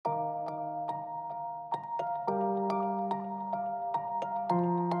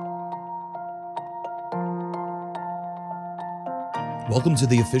Welcome to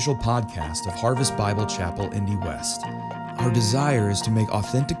the official podcast of Harvest Bible Chapel, Indy West. Our desire is to make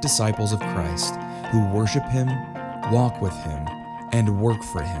authentic disciples of Christ who worship Him, walk with Him, and work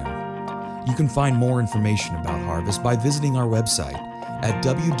for Him. You can find more information about Harvest by visiting our website at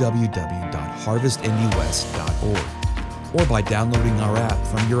www.harvestindywest.org or by downloading our app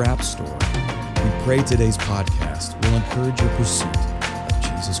from your app store. We pray today's podcast will encourage your pursuit of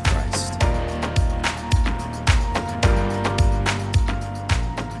Jesus Christ.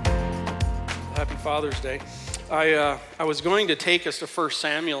 Happy Father's Day. I was going to take us to 1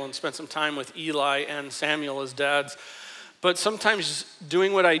 Samuel and spend some time with Eli and Samuel as dads, but sometimes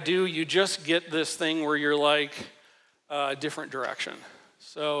doing what I do, you just get this thing where you're like, different direction.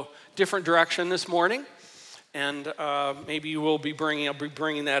 So, different direction this morning, and maybe I'll be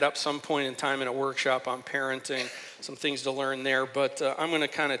bringing that up some point in time in a workshop on parenting, some things to learn there, but I'm going to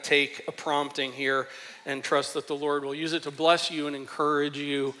kind of take a prompting here and trust that the Lord will use it to bless you and encourage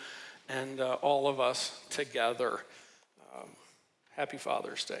you and all of us together. Happy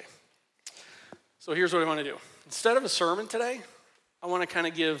Father's Day. So here's what I want to do. Instead of a sermon today, I want to kind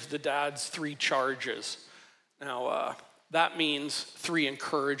of give the dads 3 charges. Now, that means 3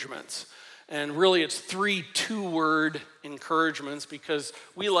 encouragements. And really, it's 3 two-word encouragements because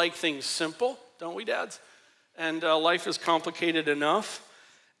we like things simple, don't we, dads? And life is complicated enough.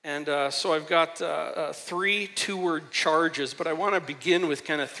 And so I've got 3 two-word charges, but I want to begin with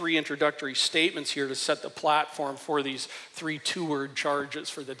kind of 3 introductory statements here to set the platform for these 3 two-word charges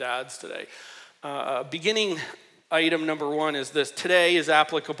for the dads today. Beginning item number 1 is this: today is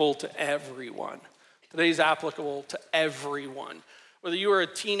applicable to everyone. Today is applicable to everyone. Whether you are a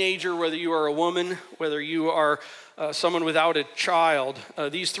teenager, whether you are a woman, whether you are someone without a child,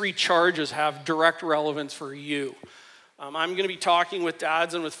 these 3 charges have direct relevance for you. I'm going to be talking with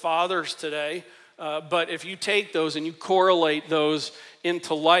dads and with fathers today, but if you take those and you correlate those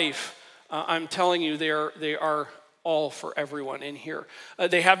into life, I'm telling you they are all for everyone in here.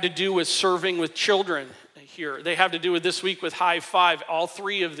 They have to do with serving with children here. They have to do with this week with High Five. All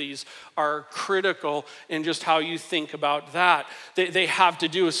 3 of these are critical in just how you think about that. They have to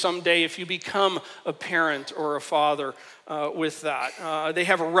do with someday if you become a parent or a father with that. They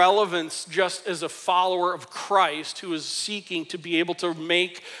have relevance just as a follower of Christ who is seeking to be able to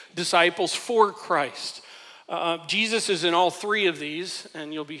make disciples for Christ. Jesus is in all 3 of these,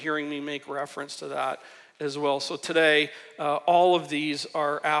 and you'll be hearing me make reference to that as well. So today, all of these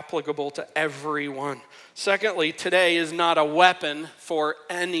are applicable to everyone. Secondly, today is not a weapon for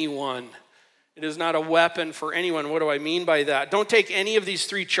anyone. It is not a weapon for anyone. What do I mean by that? Don't take any of these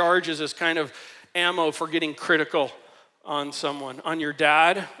 3 charges as kind of ammo for getting critical on someone, on your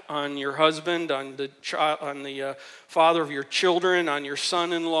dad, on your husband, on the father of your children, on your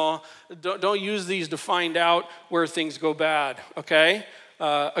son-in-law. Don't use these to find out where things go bad, okay?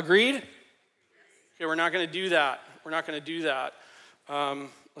 Agreed? Okay, we're not going to do that. We're not going to do that.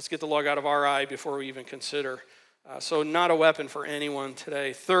 Let's get the log out of our eye before we even consider. So not a weapon for anyone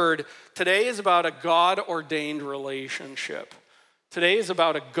today. Third, today is about a God-ordained relationship. Today is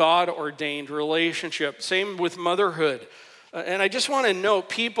about a God-ordained relationship. Same with motherhood. And I just want to note,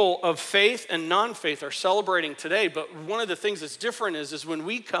 people of faith and non-faith are celebrating today, but one of the things that's different is when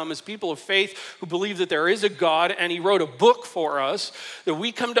we come as people of faith who believe that there is a God and He wrote a book for us, that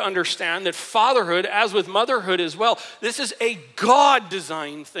we come to understand that fatherhood, as with motherhood as well, this is a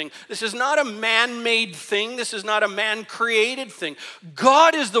God-designed thing. This is not a man-made thing. This is not a man-created thing.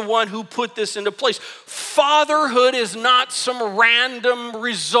 God is the one who put this into place. Fatherhood is not some random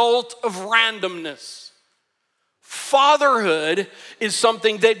result of randomness. Fatherhood is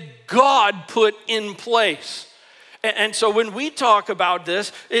something that God put in place. And so when we talk about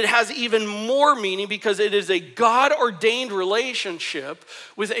this, it has even more meaning because it is a God-ordained relationship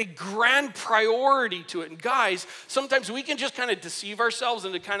with a grand priority to it. And guys, sometimes we can just kind of deceive ourselves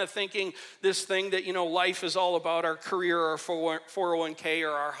into kind of thinking this thing that, life is all about our career or 401k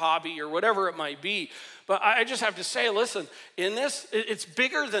or our hobby or whatever it might be. But I just have to say, listen, in this, it's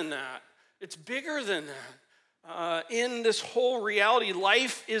bigger than that. It's bigger than that. In this whole reality,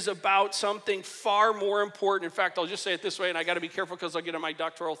 life is about something far more important. In fact, I'll just say it this way, and I got to be careful because I'll get on my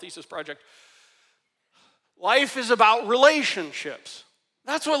doctoral thesis project. Life is about relationships.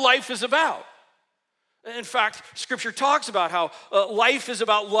 That's what life is about. In fact, Scripture talks about how life is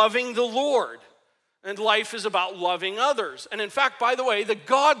about loving the Lord, and life is about loving others. And in fact, by the way, the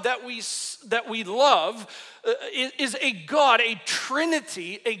God that we love is a God, a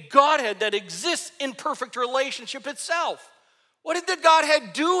Trinity, a Godhead that exists in perfect relationship itself. What did the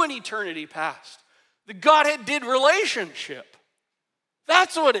Godhead do in eternity past? The Godhead did relationship.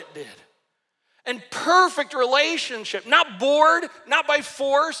 That's what it did. And perfect relationship, not bored, not by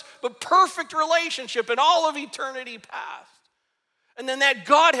force, but perfect relationship in all of eternity past. And then that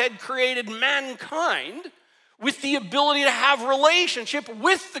Godhead created mankind with the ability to have relationship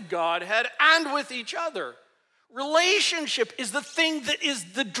with the Godhead and with each other. Relationship is the thing that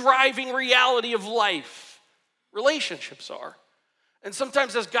is the driving reality of life. Relationships are. And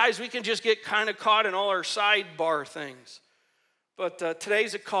sometimes as guys, we can just get kind of caught in all our sidebar things. But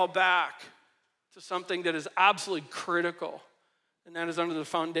today's a call back to something that is absolutely critical. And that is under the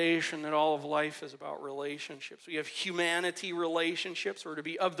foundation that all of life is about relationships. We have humanity relationships. We're to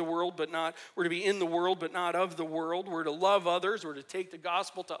be of the world, we're to be in the world, but not of the world. We're to love others. We're to take the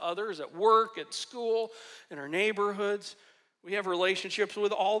gospel to others at work, at school, in our neighborhoods. We have relationships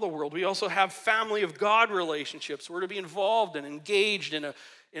with all the world. We also have family of God relationships. We're to be involved and engaged in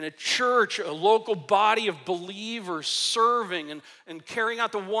a church, a local body of believers serving and carrying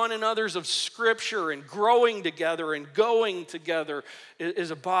out the one another's of Scripture and growing together and going together is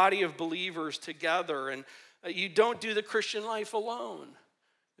a body of believers together. And you don't do the Christian life alone.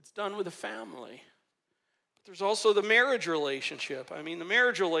 It's done with a family. But there's also the marriage relationship. The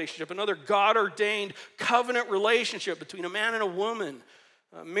marriage relationship, another God-ordained covenant relationship between a man and a woman.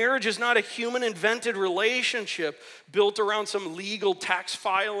 Marriage is not a human-invented relationship built around some legal tax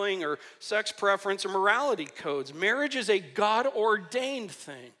filing or sex preference or morality codes. Marriage is a God-ordained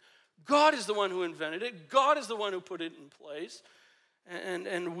thing. God is the one who invented it. God is the one who put it in place.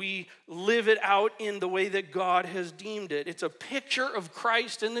 And we live it out in the way that God has deemed it. It's a picture of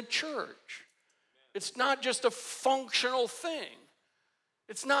Christ in the church. It's not just a functional thing.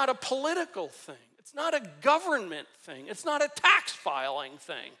 It's not a political thing. It's not a government thing. It's not a tax filing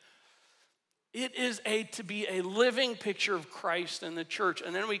thing. It is to be a living picture of Christ in the church.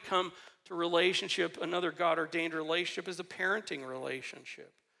 And then we come to relationship. Another God-ordained relationship is a parenting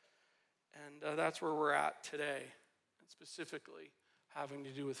relationship. And that's where we're at today, and specifically having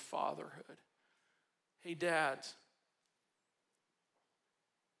to do with fatherhood. Hey, dads,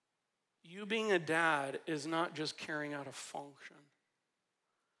 you being a dad is not just carrying out a function.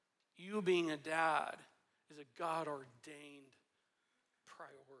 You being a dad is a God-ordained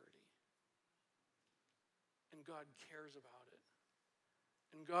priority. And God cares about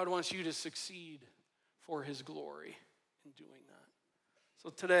it. And God wants you to succeed for His glory in doing that.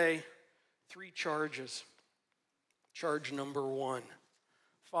 So today, 3 charges. Charge number 1,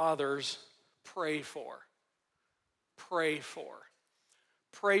 fathers, pray for. Pray for.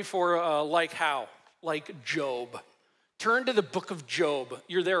 Pray for like how? Like Job. Turn to the book of Job.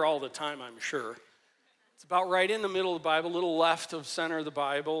 You're there all the time, I'm sure. It's about right in the middle of the Bible, a little left of center of the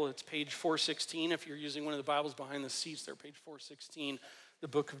Bible. It's page 416. If you're using one of the Bibles behind the seats there, page 416, the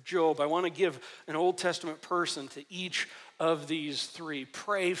book of Job. I want to give an Old Testament person to each of these 3.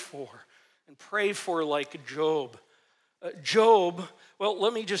 Pray for, and pray for like Job. Job, well,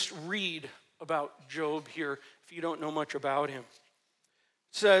 let me just read about Job here if you don't know much about him.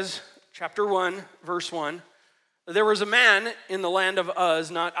 It says, chapter 1, verse 1, there was a man in the land of Uz,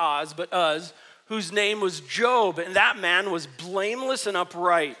 not Oz, but Uz, whose name was Job, and that man was blameless and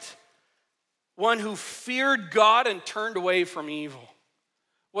upright, one who feared God and turned away from evil.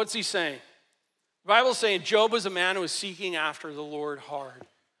 What's he saying? The Bible's saying Job was a man who was seeking after the Lord hard.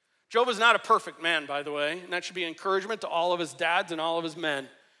 Job was not a perfect man, by the way, and that should be encouragement to all of his dads and all of his men.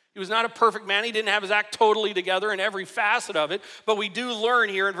 He was not a perfect man. He didn't have his act totally together in every facet of it. But we do learn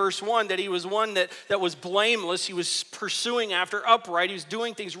here in verse 1 that he was one that was blameless. He was pursuing after upright. He was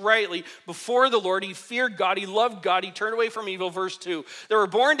doing things rightly before the Lord. He feared God. He loved God. He turned away from evil. Verse 2. There were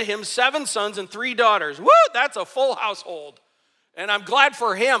born to him 7 sons and 3 daughters. Woo! That's a full household. And I'm glad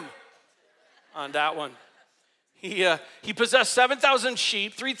for him on that one. He possessed 7,000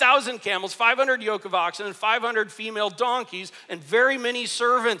 sheep, 3,000 camels, 500 yoke of oxen, and 500 female donkeys, and very many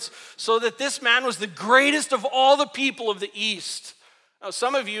servants, so that this man was the greatest of all the people of the East. Now,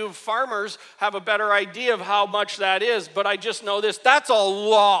 some of you farmers have a better idea of how much that is, but I just know this, that's a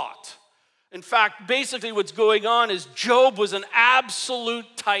lot. In fact, basically what's going on is Job was an absolute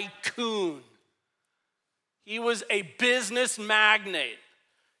tycoon. He was a business magnate.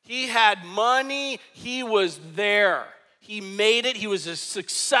 He had money. He was there. He made it. He was a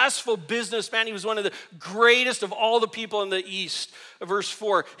successful businessman. He was one of the greatest of all the people in the East. Verse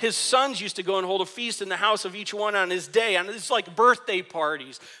 4, his sons used to go and hold a feast in the house of each one on his day. And it's like birthday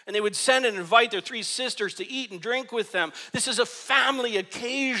parties. And they would send and invite their 3 sisters to eat and drink with them. This is a family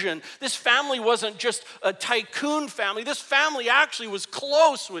occasion. This family wasn't just a tycoon family. This family actually was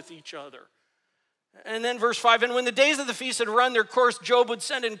close with each other. And then verse 5, and when the days of the feast had run their course, Job would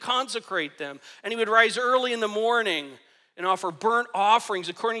send and consecrate them. And he would rise early in the morning and offer burnt offerings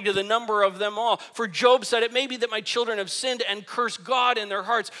according to the number of them all. For Job said, it may be that my children have sinned and cursed God in their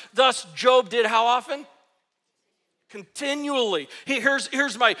hearts. Thus Job did how often? Continually.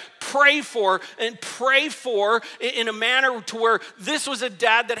 Here's my pray for in a manner to where this was a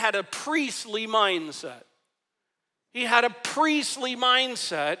dad that had a priestly mindset. He had a priestly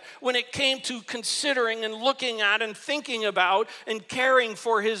mindset when it came to considering and looking at and thinking about and caring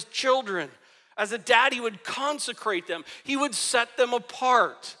for his children. As a dad, he would consecrate them. He would set them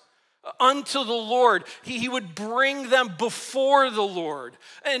apart unto the Lord. He would bring them before the Lord.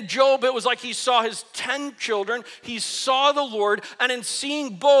 And Job, it was like he saw his 10 children. He saw the Lord. And in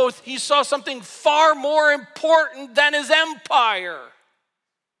seeing both, he saw something far more important than his empire.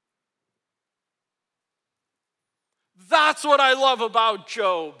 That's what I love about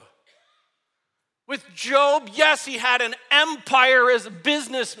Job. With Job, yes, he had an empire as a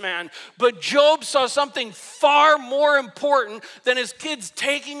businessman, but Job saw something far more important than his kids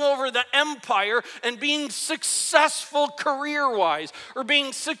taking over the empire and being successful career-wise or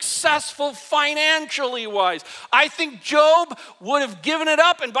being successful financially-wise. I think Job would have given it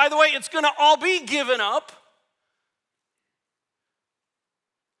up, and by the way, it's going to all be given up.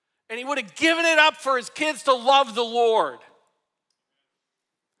 And he would have given it up for his kids to love the Lord.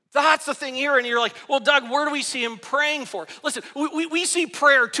 That's the thing here, and you're like, well, Doug, where do we see him praying for? Listen, we see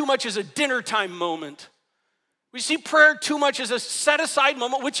prayer too much as a dinner time moment. We see prayer too much as a set-aside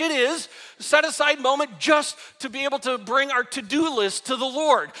moment, which it is, a set-aside moment just to be able to bring our to-do list to the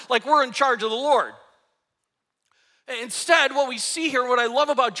Lord, like we're in charge of the Lord. Instead, what we see here, what I love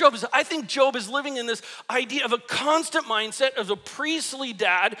about Job is I think Job is living in this idea of a constant mindset of a priestly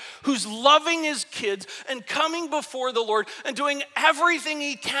dad who's loving his kids and coming before the Lord and doing everything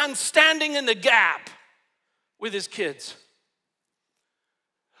he can, standing in the gap with his kids.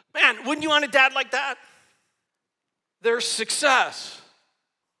 Man, wouldn't you want a dad like that? Their success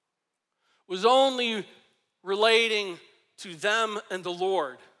was only relating to them and the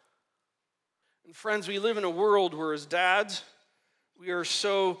Lord. And friends, we live in a world where as dads, we are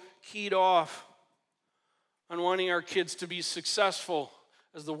so keyed off on wanting our kids to be successful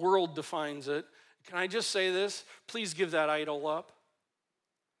as the world defines it. Can I just say this? Please give that idol up.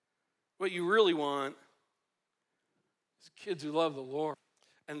 What you really want is kids who love the Lord.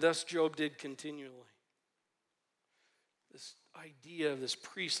 And thus Job did continually. This idea of this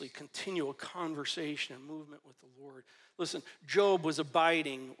priestly continual conversation and movement with the Lord. Listen, Job was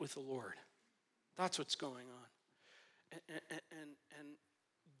abiding with the Lord. That's what's going on. And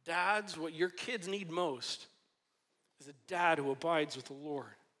dads, what your kids need most is a dad who abides with the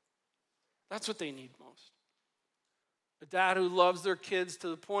Lord. That's what they need most. A dad who loves their kids to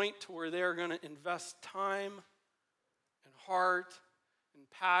the point to where they're going to invest time and heart and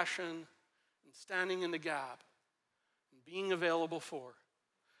passion and standing in the gap and being available for.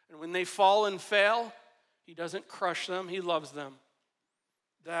 And when they fall and fail, he doesn't crush them, he loves them.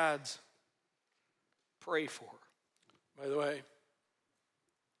 Dads, pray for. By the way,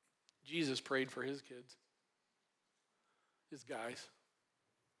 Jesus prayed for his kids, his guys.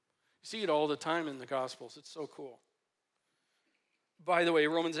 You see it all the time in the Gospels. It's so cool. By the way,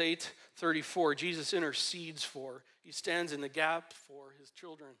 Romans 8:34, Jesus intercedes for. He stands in the gap for his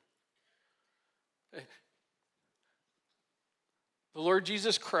children. The Lord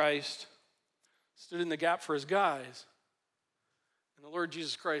Jesus Christ stood in the gap for his guys, and the Lord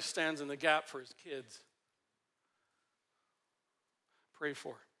Jesus Christ stands in the gap for his kids. Pray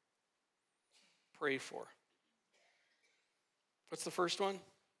for. Pray for. What's the first one?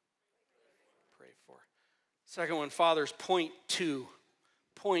 Pray for. Second one, fathers, point to.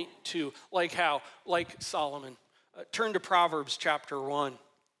 Point to. Like how? Like Solomon. Turn to Proverbs chapter 1.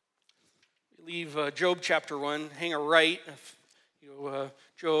 Leave Job chapter 1. Hang a right.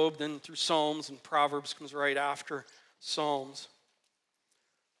 Job, then through Psalms, and Proverbs comes right after Psalms.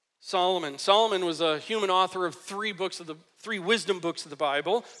 Solomon was a human author of three wisdom books of the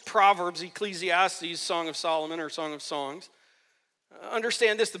Bible: Proverbs, Ecclesiastes, Song of Solomon, or Song of Songs.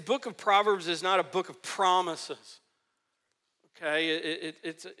 Understand this: the book of Proverbs is not a book of promises. Okay,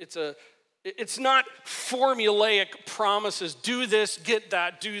 it's not formulaic promises. Do this, get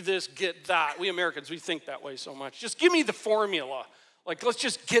that. Do this, get that. We Americans, we think that way so much. Just give me the formula. Like, let's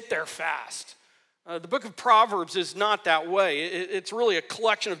just get there fast. The book of Proverbs is not that way. It's really a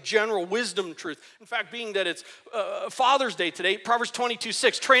collection of general wisdom truth. In fact, being that it's Father's Day today, Proverbs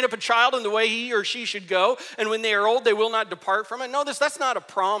 22:6, train up a child in the way he or she should go, and when they are old, they will not depart from it. No, that's not a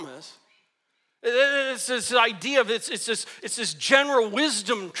promise. It's this idea of it's this general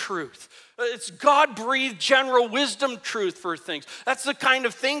wisdom truth. It's God-breathed general wisdom truth for things. That's the kind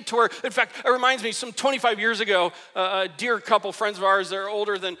of thing to where, in fact, it reminds me, some 25 years ago, a dear couple, friends of ours, they're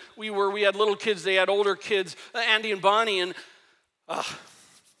older than we were. We had little kids, they had older kids, Andy and Bonnie, and it's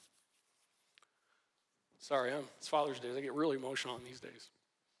Father's Day. I get really emotional on these days.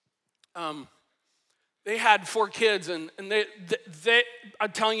 They had 4 kids, and they,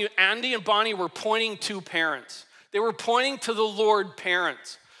 I'm telling you, Andy and Bonnie were pointing to parents. They were pointing to the Lord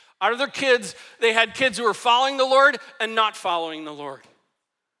parents. Out of their kids, they had kids who were following the Lord and not following the Lord.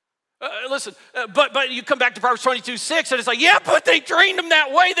 But you come back to Proverbs 22:6, and it's like, yeah, but they trained them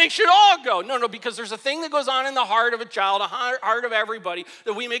that way. They should all go. No, because there's a thing that goes on in the heart of a child, a heart of everybody,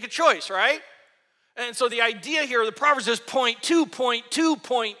 that we make a choice, right? And so the idea here, the Proverbs is point to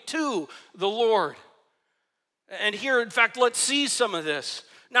the Lord. And here, in fact, let's see some of this.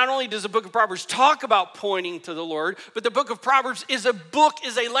 Not only does the book of Proverbs talk about pointing to the Lord, but the book of Proverbs is a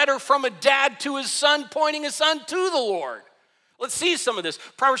letter from a dad to his son, pointing his son to the Lord. Let's see some of this.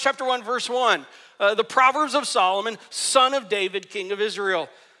 Proverbs chapter 1, verse 1. The Proverbs of Solomon, son of David, king of Israel.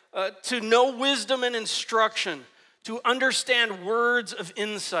 To know wisdom and instruction, to understand words of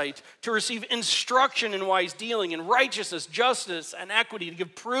insight, to receive instruction in wise dealing, in righteousness, justice, and equity, to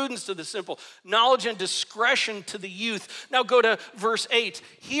give prudence to the simple, knowledge and discretion to the youth. Now go to verse 8.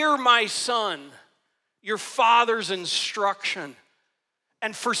 Hear, my son, your father's instruction,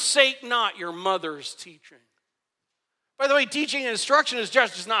 and forsake not your mother's teaching. By the way, teaching and instruction is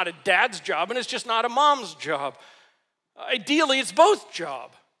just not a dad's job, and it's just not a mom's job. Ideally, it's both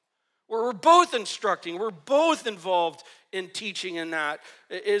jobs. We're both instructing. We're both involved in teaching, and that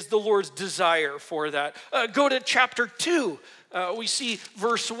is the Lord's desire for that. Go to chapter 2. We see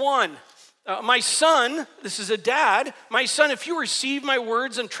verse 1. My son, this is a dad, my son, if you receive my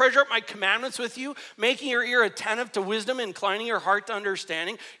words and treasure up my commandments with you, making your ear attentive to wisdom, inclining your heart to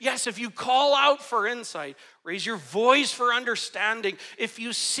understanding. Yes, if you call out for insight, raise your voice for understanding. If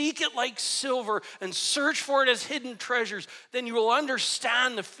you seek it like silver and search for it as hidden treasures, then you will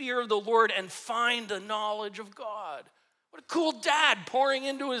understand the fear of the Lord and find the knowledge of God. What a cool dad pouring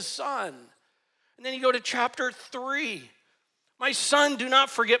into his son. And then you go to chapter 3. My son, do not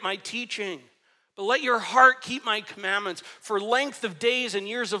forget my teaching, but let your heart keep my commandments. For length of days and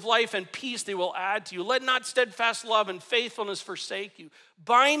years of life and peace they will add to you. Let not steadfast love and faithfulness forsake you.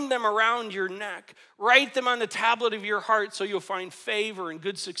 Bind them around your neck. Write them on the tablet of your heart so you'll find favor and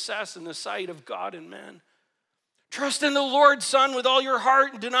good success in the sight of God and man. Trust in the Lord, son, with all your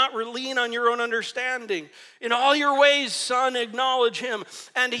heart, and do not lean on your own understanding. In all your ways, son, acknowledge him,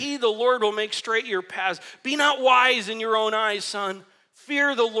 and he, the Lord, will make straight your paths. Be not wise in your own eyes, son.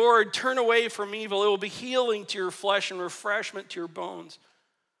 Fear the Lord, turn away from evil. It will be healing to your flesh and refreshment to your bones.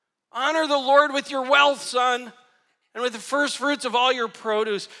 Honor the Lord with your wealth, son, and with the first fruits of all your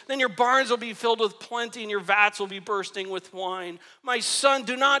produce. Then your barns will be filled with plenty, and your vats will be bursting with wine. My son,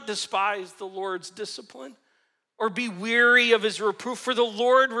 do not despise the Lord's discipline, or be weary of his reproof, for the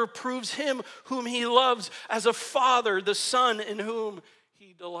Lord reproves him whom he loves, as a father the son in whom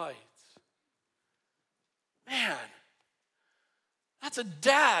he delights. Man, that's a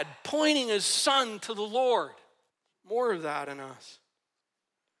dad pointing his son to the Lord. More of that in us.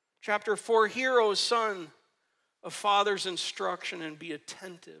 Chapter 4, hear, O son, of father's instruction, and be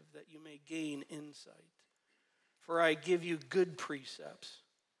attentive that you may gain insight. For I give you good precepts.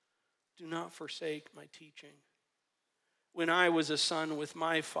 Do not forsake my teaching. When I was a son with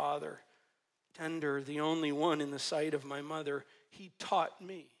my father, tender, the only one in the sight of my mother, he taught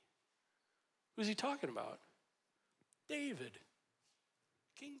me. Who's he talking about? David.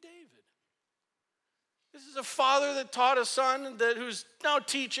 King David. This is a father that taught a son who's now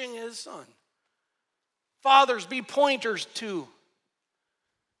teaching his son. Fathers, be pointers too.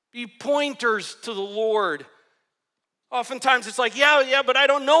 Be pointers to the Lord. Oftentimes it's like, yeah, but I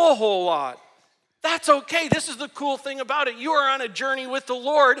don't know a whole lot. That's okay. This is the cool thing about it. You are on a journey with the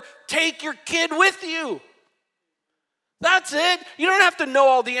Lord. Take your kid with you. That's it. You don't have to know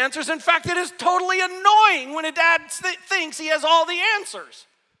all the answers. In fact, it is totally annoying when a dad thinks he has all the answers.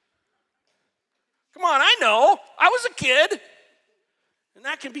 Come on, I know. I was a kid. And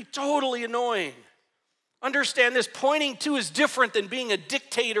that can be totally annoying. Understand this, pointing to is different than being a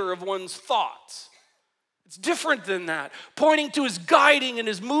dictator of one's thoughts. It's different than that. Pointing to is guiding and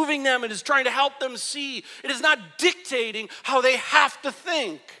is moving them and is trying to help them see. It is not dictating how they have to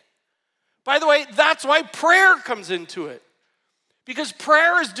think. By the way, that's why prayer comes into it. Because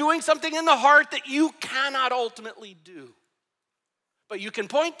prayer is doing something in the heart that you cannot ultimately do. But you can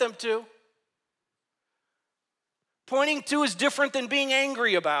point them to. Pointing to is different than being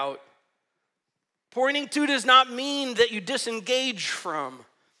angry about. Pointing to does not mean that you disengage from.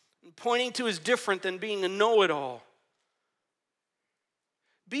 And pointing to is different than being a know-it-all.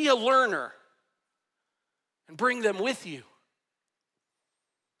 Be a learner and bring them with you.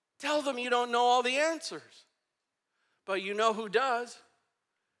 Tell them you don't know all the answers, but you know who does,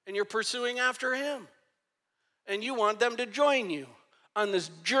 and you're pursuing after him. And you want them to join you on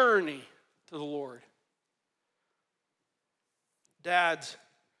this journey to the Lord. Dads,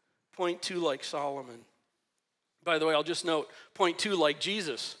 point two like Solomon. By the way, I'll just note, point two like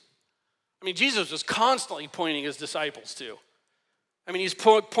Jesus. I mean, Jesus was constantly pointing his disciples to. I mean, he's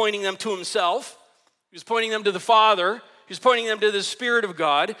pointing them to himself. He was pointing them to the Father. He was pointing them to the Spirit of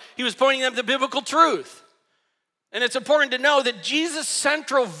God. He was pointing them to biblical truth. And it's important to know that Jesus'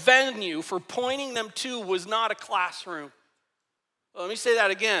 central venue for pointing them to was not a classroom. Well, let me say that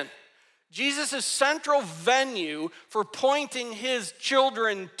again. Jesus' central venue for pointing his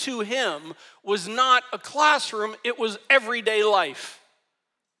children to him was not a classroom, it was everyday life.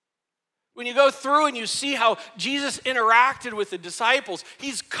 When you go through and you see how Jesus interacted with the disciples,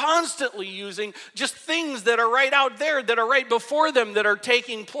 he's constantly using just things that are right out there, that are right before them, that are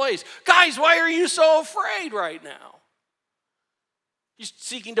taking place. Guys, why are you so afraid right now? He's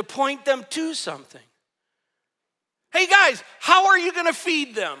seeking to point them to something. Hey guys, how are you going to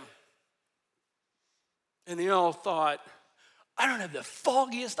feed them? And they all thought, I don't have the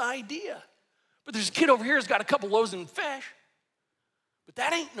foggiest idea. But there's a kid over here who's got a couple loaves and fish. But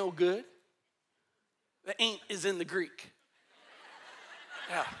that ain't no good. The ain't is in the Greek.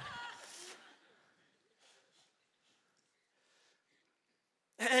 Yeah.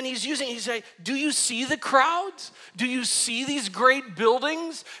 And he's saying, do you see the crowds? Do you see these great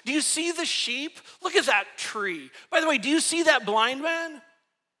buildings? Do you see the sheep? Look at that tree. By the way, do you see that blind man?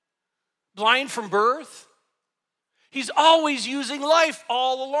 Blind from birth? He's always using life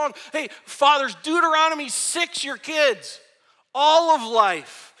all along. Hey, fathers, Deuteronomy 6, your kids. All of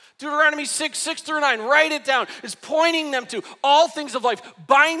life. Deuteronomy 6:6-9, write it down. It's pointing them to all things of life,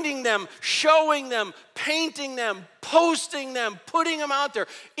 binding them, showing them, painting them, posting them, putting them out there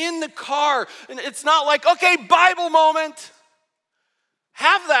in the car. And it's not like, okay, Bible moment.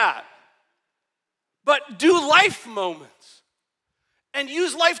 Have that. But do life moments. And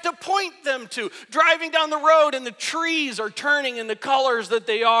use life to point them to. Driving down the road and the trees are turning in the colors that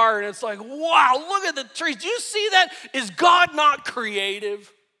they are. And it's like, wow, look at the trees. Do you see that? Is God not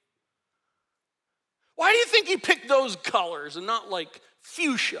creative? Why do you think he picked those colors and not like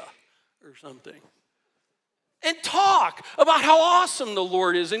fuchsia or something? And talk about how awesome the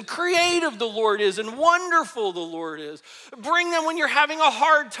Lord is and creative the Lord is and wonderful the Lord is. Bring them when you're having a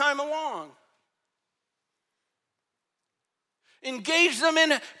hard time along. Engage them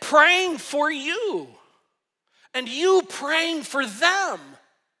in praying for you and you praying for them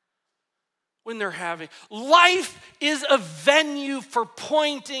when they're having. Life is a venue for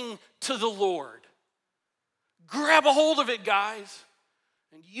pointing to the Lord. Grab a hold of it, guys,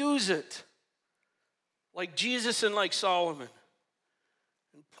 and use it like Jesus and like Solomon.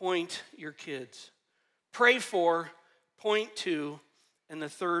 And point your kids. Pray for, point to, and the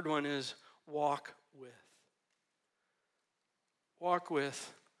third one is walk with. Walk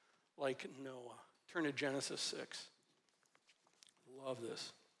with like Noah. Turn to Genesis 6. Love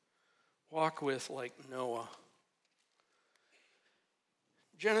this. Walk with like Noah.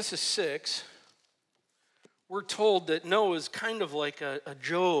 Genesis 6. We're told that Noah is kind of like a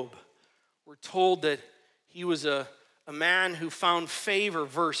Job. We're told that he was a man who found favor,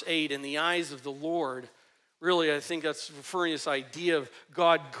 verse 8, in the eyes of the Lord. Really, I think that's referring to this idea of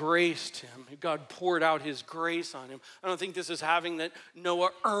God graced him. God poured out his grace on him. I don't think this is having that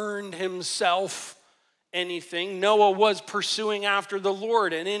Noah earned himself anything. Noah was pursuing after the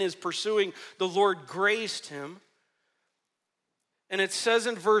Lord, and in his pursuing, the Lord graced him. And it says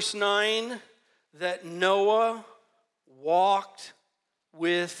in verse 9, that Noah walked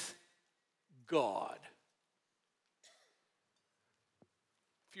with God.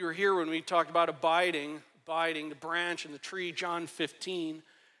 If you were here when we talked about abiding, the branch and the tree, John 15,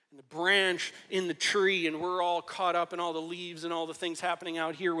 and the branch in the tree, and we're all caught up in all the leaves and all the things happening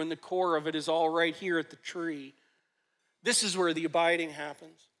out here when the core of it is all right here at the tree. This is where the abiding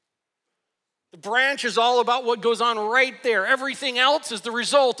happens. The branch is all about what goes on right there. Everything else is the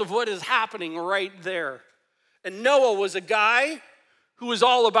result of what is happening right there. And Noah was a guy who was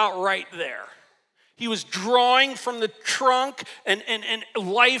all about right there. He was drawing from the trunk and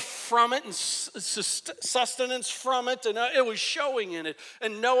life from it and sustenance from it, and it was showing in it.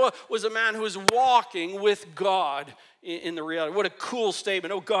 And Noah was a man who was walking with God in the reality. What a cool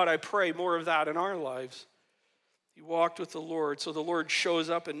statement. Oh God, I pray more of that in our lives. He walked with the Lord. So the Lord shows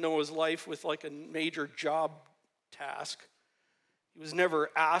up in Noah's life with like a major job task. He was never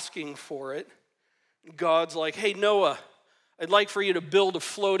asking for it. God's like, hey, Noah, I'd like for you to build a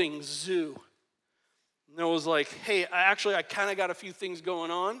floating zoo. Noah's like, hey, I kind of got a few things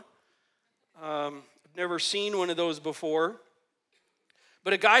going on. I've never seen one of those before.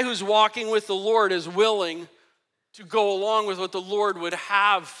 But a guy who's walking with the Lord is willing to go along with what the Lord would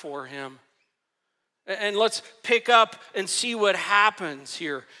have for him. And let's pick up and see what happens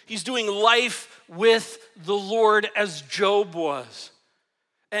here. He's doing life with the Lord as Job was.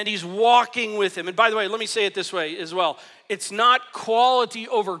 And he's walking with him. And by the way, let me say it this way as well. It's not quality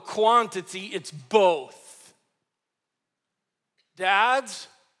over quantity, it's both. Dads,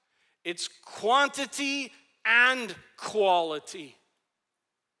 it's quantity and quality.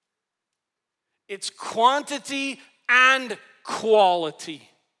 It's quantity and quality.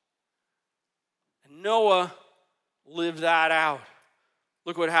 And Noah lived that out.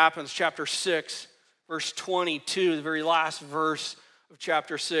 Look what happens, chapter 6, verse 22, the very last verse of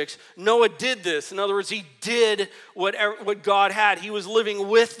chapter 6. Noah did this. In other words, he did what God had. He was living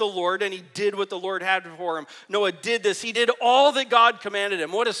with the Lord, and he did what the Lord had for him. Noah did this. He did all that God commanded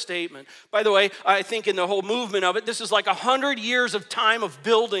him. What a statement. By the way, I think in the whole movement of it, this is like 100 years of time of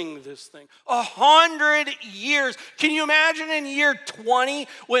building this thing. 100 years. Can you imagine in year 20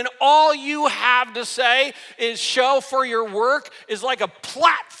 when all you have to say is show for your work is like a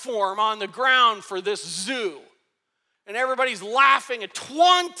platform on the ground for this zoo? And everybody's laughing at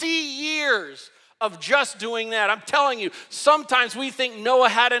 20 years of just doing that. I'm telling you, sometimes we think Noah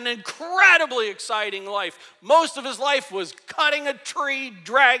had an incredibly exciting life. Most of his life was cutting a tree,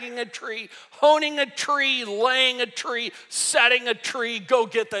 dragging a tree, honing a tree, laying a tree, setting a tree, go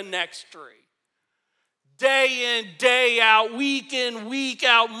get the next tree. Day in, day out, week in, week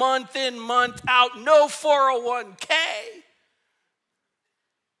out, month in, month out, no 401k.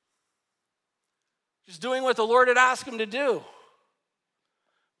 Just doing what the Lord had asked him to do.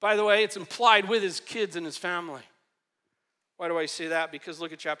 By the way, it's implied with his kids and his family. Why do I say that? Because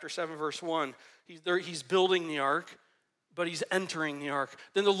look at chapter 7, verse 1. He's building the ark, but he's entering the ark.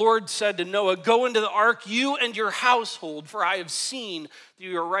 Then the Lord said to Noah, go into the ark, you and your household, for I have seen that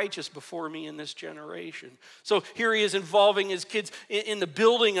you are righteous before me in this generation. So here he is involving his kids in the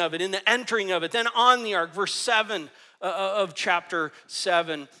building of it, in the entering of it. Then on the ark, verse 7 of chapter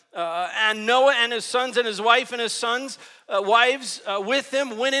 7. And Noah and his sons and his wife and his sons' wives with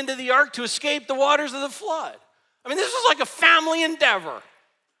him went into the ark to escape the waters of the flood. I mean, this was like a family endeavor.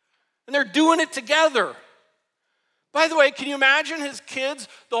 And they're doing it together. By the way, can you imagine his kids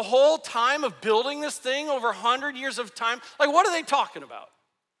the whole time of building this thing over 100 years of time? Like, what are they talking about?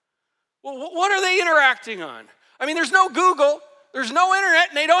 Well, what are they interacting on? I mean, there's no Google, there's no internet,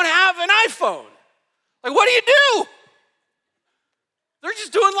 and they don't have an iPhone. Like, what do you do? They're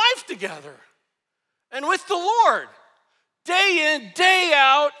just doing life together and with the Lord, day in, day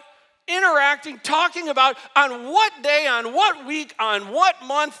out, interacting, talking about on what day, on what week, on what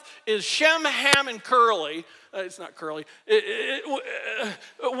month is Shem, Ham, and Curly. It's not Curly.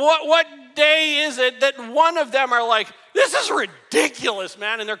 What day is it that one of them are like, this is ridiculous,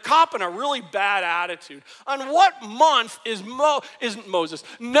 man, and they're copping a really bad attitude? On what month is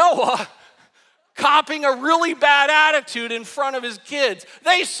Noah copping a really bad attitude in front of his kids?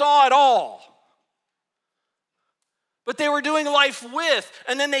 They saw it all. But they were doing life with,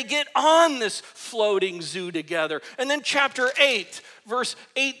 and then they get on this floating zoo together. And then chapter 8, verse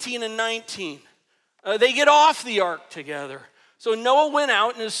 18 and 19, they get off the ark together. So Noah went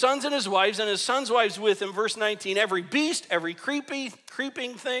out, and his sons and his sons' wives with him. Verse 19, every beast, every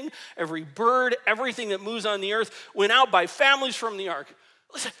creeping thing, every bird, everything that moves on the earth went out by families from the ark.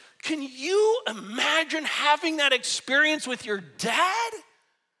 Listen, can you imagine having that experience with your dad?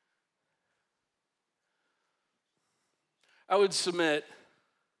 I would submit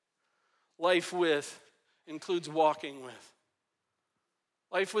life with includes walking with.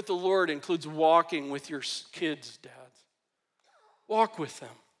 Life with the Lord includes walking with your kids, dads. Walk with them.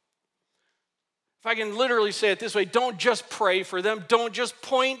 If I can literally say it this way, don't just pray for them. Don't just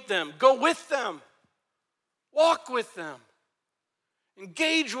point them. Go with them. Walk with them.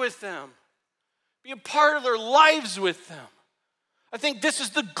 Engage with them. Be a part of their lives with them. I think this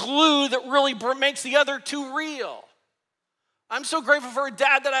is the glue that really makes the other two real. I'm so grateful for a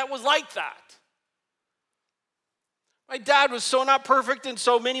dad that I was like that. My dad was so not perfect in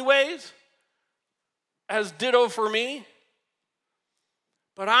so many ways, as ditto for me.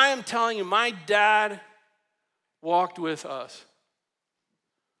 But I am telling you, my dad walked with us.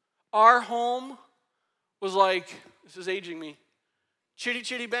 Our home was like, this is aging me, chitty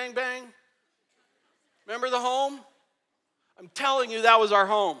chitty bang bang. Remember the home? I'm telling you, that was our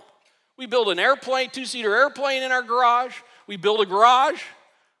home. We built an airplane, 2-seater airplane in our garage. We built a garage.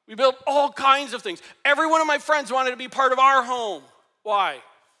 We built all kinds of things. Every one of my friends wanted to be part of our home. Why?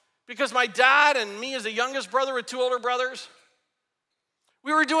 Because my dad and me as the youngest brother with 2 older brothers,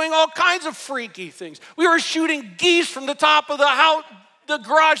 we were doing all kinds of freaky things. We were shooting geese from the top of the house, the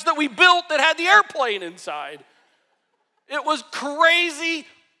garage that we built that had the airplane inside. It was crazy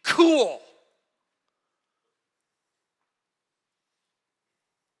cool.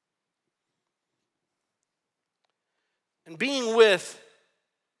 And being with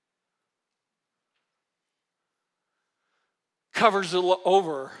covers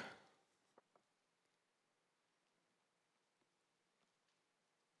over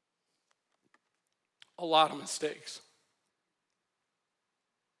a lot of mistakes.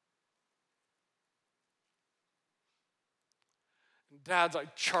 And dads, I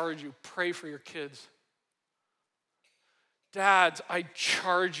charge you, pray for your kids. Dads, I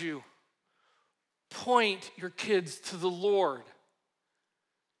charge you, point your kids to the Lord.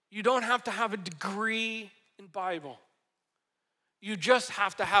 You don't have to have a degree in Bible. You just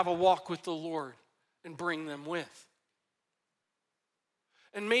have to have a walk with the Lord and bring them with.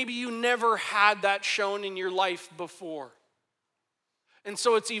 And maybe you never had that shown in your life before. And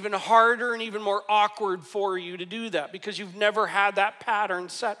so it's even harder and even more awkward for you to do that because you've never had that pattern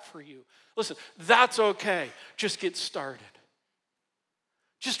set for you. Listen, that's okay. Just get started.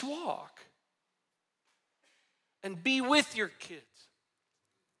 Just walk. And be with your kids.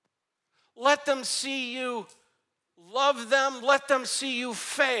 Let them see you love them. Let them see you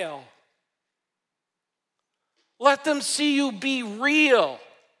fail. Let them see you be real.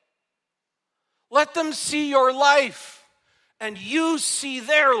 Let them see your life and you see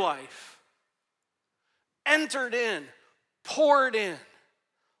their life. Entered in, poured in,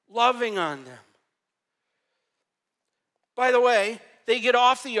 loving on them. By the way, they get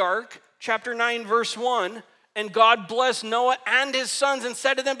off the ark, chapter 9, verse 1, and God blessed Noah and his sons and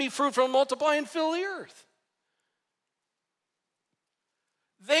said to them, be fruitful and multiply and fill the earth.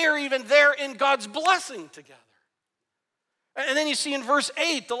 They are even there in God's blessing together. And then you see in verse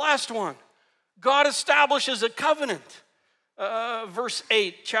 8, the last one, God establishes a covenant. Verse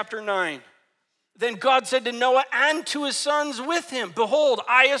 8, chapter 9. Then God said to Noah and to his sons with him, behold,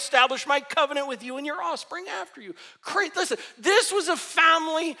 I establish my covenant with you and your offspring after you. Great, listen, this was a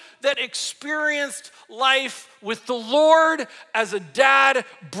family that experienced life with the Lord as a dad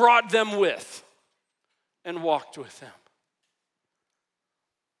brought them with and walked with them.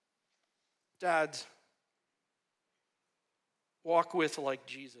 Dads, walk with like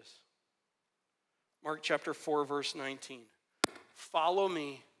Jesus. Mark chapter 4, verse 19. Follow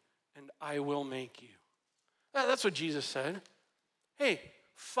me and I will make you. That's what Jesus said. Hey,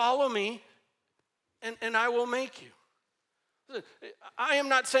 follow me and I will make you. I am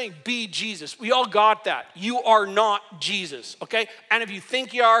not saying be Jesus. We all got that. You are not Jesus, okay? And if you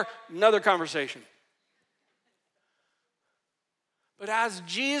think you are, another conversation. But as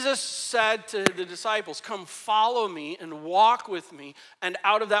Jesus said to the disciples, come follow me and walk with me, and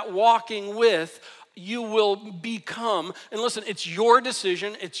out of that walking with, you will become, and listen, it's your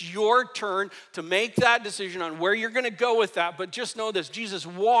decision, it's your turn to make that decision on where you're going to go with that, but just know this, Jesus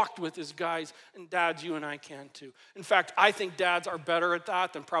walked with his guys, and dads, you and I can too. In fact, I think dads are better at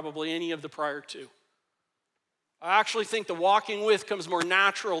that than probably any of the prior two. I actually think the walking with comes more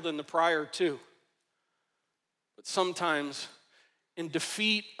natural than the prior two. But sometimes, in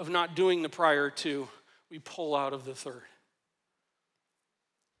defeat of not doing the prior two, we pull out of the third.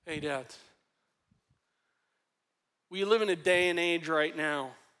 Hey, dads. We live in a day and age right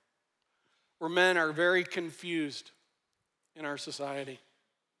now where men are very confused in our society.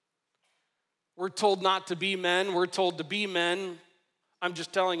 We're told not to be men. We're told to be men. I'm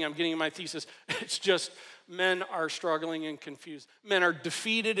just telling you, I'm getting my thesis. It's just men are struggling and confused. Men are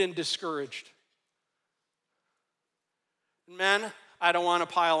defeated and discouraged. Men, I don't want to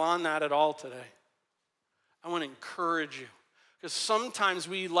pile on that at all today. I want to encourage you. Because sometimes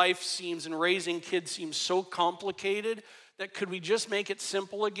life seems, and raising kids seems so complicated that could we just make it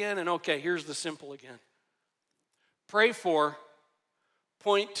simple again? And okay, here's the simple again. Pray for,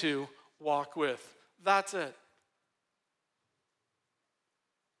 point to, walk with. That's it.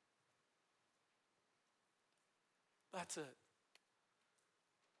 That's it.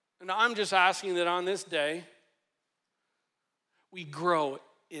 And I'm just asking that on this day, we grow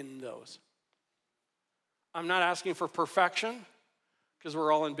in those. I'm not asking for perfection, because we're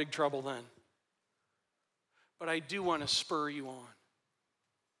all in big trouble then. But I do want to spur you on.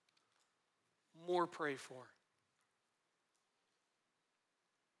 More pray for.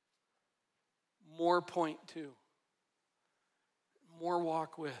 More point to. More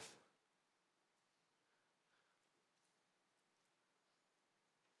walk with.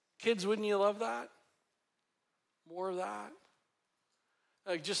 Kids, wouldn't you love that? More of that?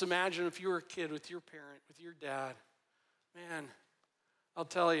 Like, just imagine if you were a kid with your parent, with your dad. Man, I'll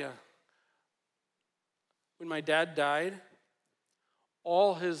tell you, when my dad died,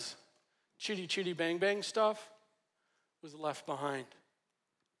 all his chitty chitty bang bang stuff was left behind.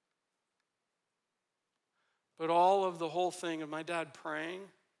 But all of the whole thing of my dad praying,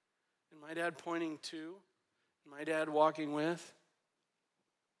 and my dad pointing to, and my dad walking with,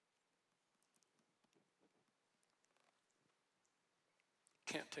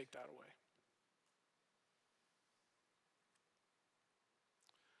 can't take that away.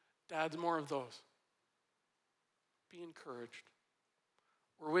 Dads, more of those. Be encouraged.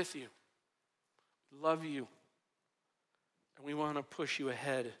 We're with you. We love you. And we want to push you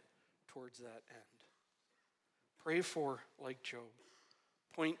ahead towards that end. Pray for like Job.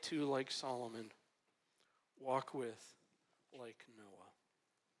 Point to like Solomon. Walk with like Noah.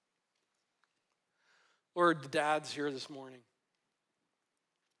 Lord, the dads here this morning.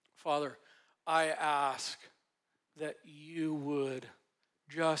 Father, I ask that you would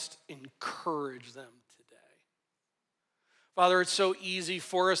just encourage them today. Father, it's so easy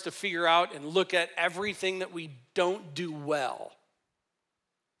for us to figure out and look at everything that we don't do well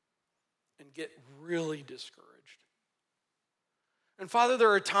and get really discouraged. And Father,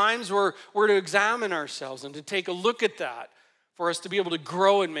 there are times where we're to examine ourselves and to take a look at that for us to be able to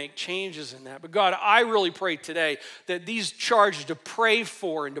grow and make changes in that. But God, I really pray today that these charges to pray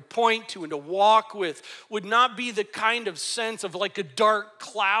for and to point to and to walk with would not be the kind of sense of like a dark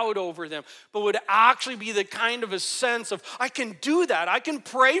cloud over them, but would actually be the kind of a sense of, I can do that. I can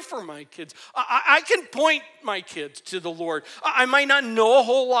pray for my kids. I can point my kids to the Lord. I might not know a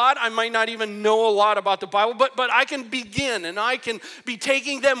whole lot. I might not even know a lot about the Bible, but I can begin and I can be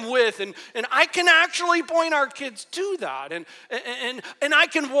taking them with, and I can actually point our kids to that. And I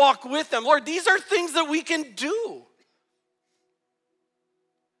can walk with them. Lord, these are things that we can do.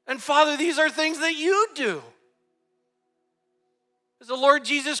 And Father, these are things that you do. As the Lord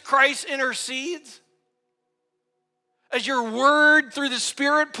Jesus Christ intercedes, as your word through the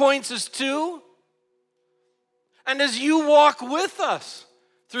Spirit points us to, and as you walk with us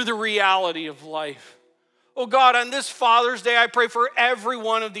through the reality of life. Oh God, on this Father's Day, I pray for every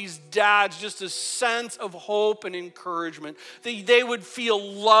one of these dads just a sense of hope and encouragement, that they would feel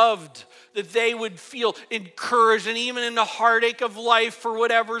loved, that they would feel encouraged, and even in the heartache of life for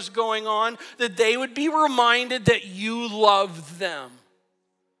whatever's going on, that they would be reminded that you love them.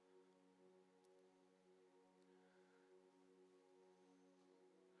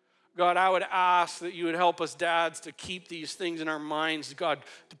 God, I would ask that you would help us dads to keep these things in our minds, God,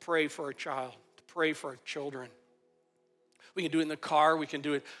 to pray for our child. Pray for our children. We can do it in the car. We can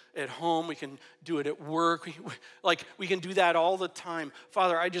do it at home. We can do it at work. We can do that all the time.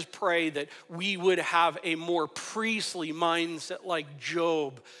 Father, I just pray that we would have a more priestly mindset like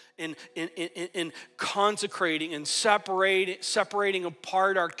Job in consecrating and separating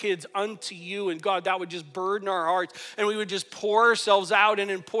apart our kids unto you. And God, that would just burden our hearts. And we would just pour ourselves out. And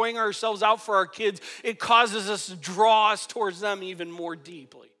in pouring ourselves out for our kids, it causes us to draw us towards them even more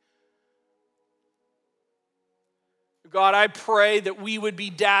deeply. God, I pray that we would be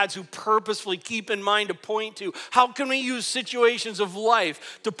dads who purposefully keep in mind to point to how can we use situations of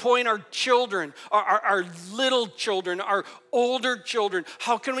life to point our children, our little children, our older children.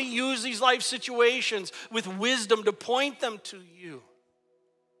 How can we use these life situations with wisdom to point them to you?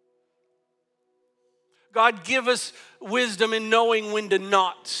 God, give us wisdom in knowing when to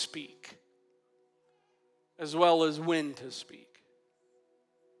not speak, as well as when to speak.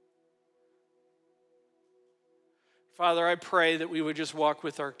 Father, I pray that we would just walk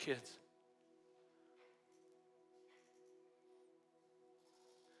with our kids.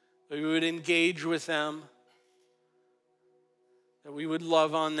 That we would engage with them. That we would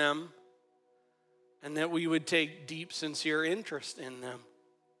love on them. And that we would take deep, sincere interest in them.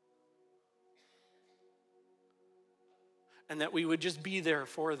 And that we would just be there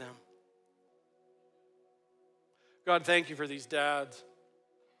for them. God, thank you for these dads.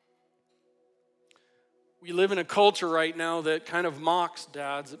 We live in a culture right now that kind of mocks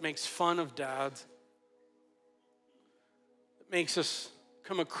dads, that makes fun of dads. It makes us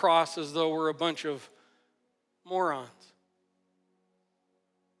come across as though we're a bunch of morons.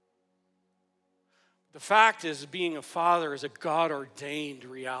 The fact is, being a father is a God-ordained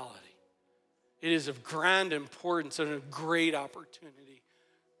reality. It is of grand importance and a great opportunity.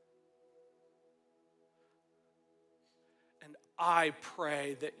 And I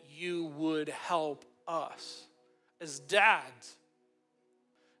pray that you would help us as dads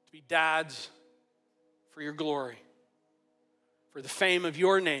to be dads for your glory, for the fame of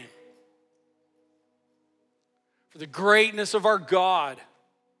your name, for the greatness of our God,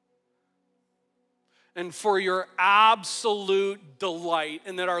 and for your absolute delight,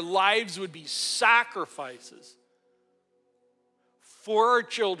 and that our lives would be sacrifices for our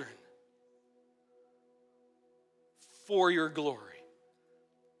children, for your glory.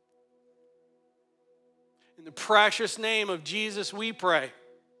 In the precious name of Jesus we pray.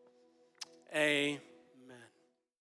 Amen.